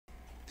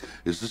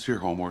Is this your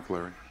homework,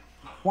 Larry?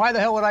 Why the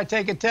hell would I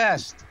take a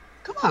test?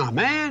 Come on,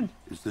 man.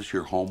 Is this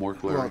your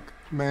homework, Larry? Look,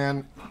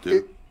 man.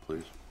 Do,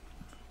 please.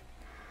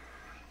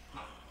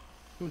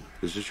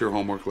 Is this your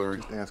homework, Larry?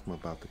 Just ask him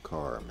about the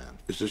car, man.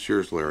 Is this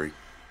yours, Larry?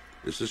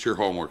 Is this your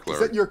homework,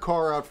 Larry? Is that your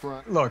car out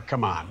front? Look,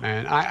 come on,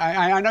 man.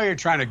 I know you're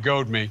trying to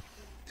goad me.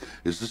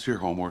 Is this your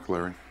homework,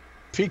 Larry?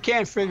 If he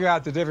can't figure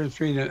out the difference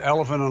between an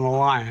elephant and a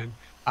lion,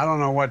 I don't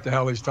know what the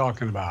hell he's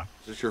talking about.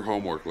 Is this your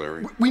homework,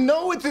 Larry? We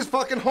know it's his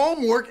fucking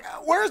homework.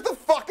 Where's the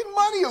fucking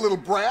money, you little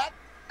brat?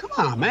 Come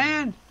on,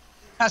 man.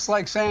 That's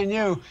like saying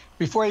you,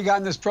 before you got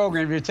in this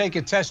program, you take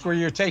a test where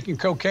you're taking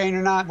cocaine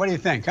or not. What do you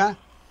think, huh?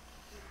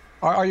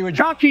 Are you a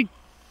junkie?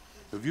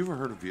 Have you ever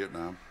heard of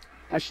Vietnam?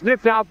 I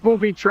sniffed out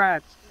booby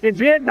traps in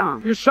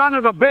Vietnam. You son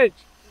of a bitch.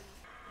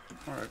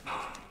 All right.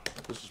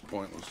 This is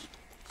pointless.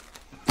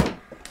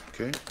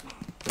 Okay.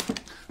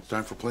 It's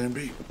time for Plan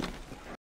B.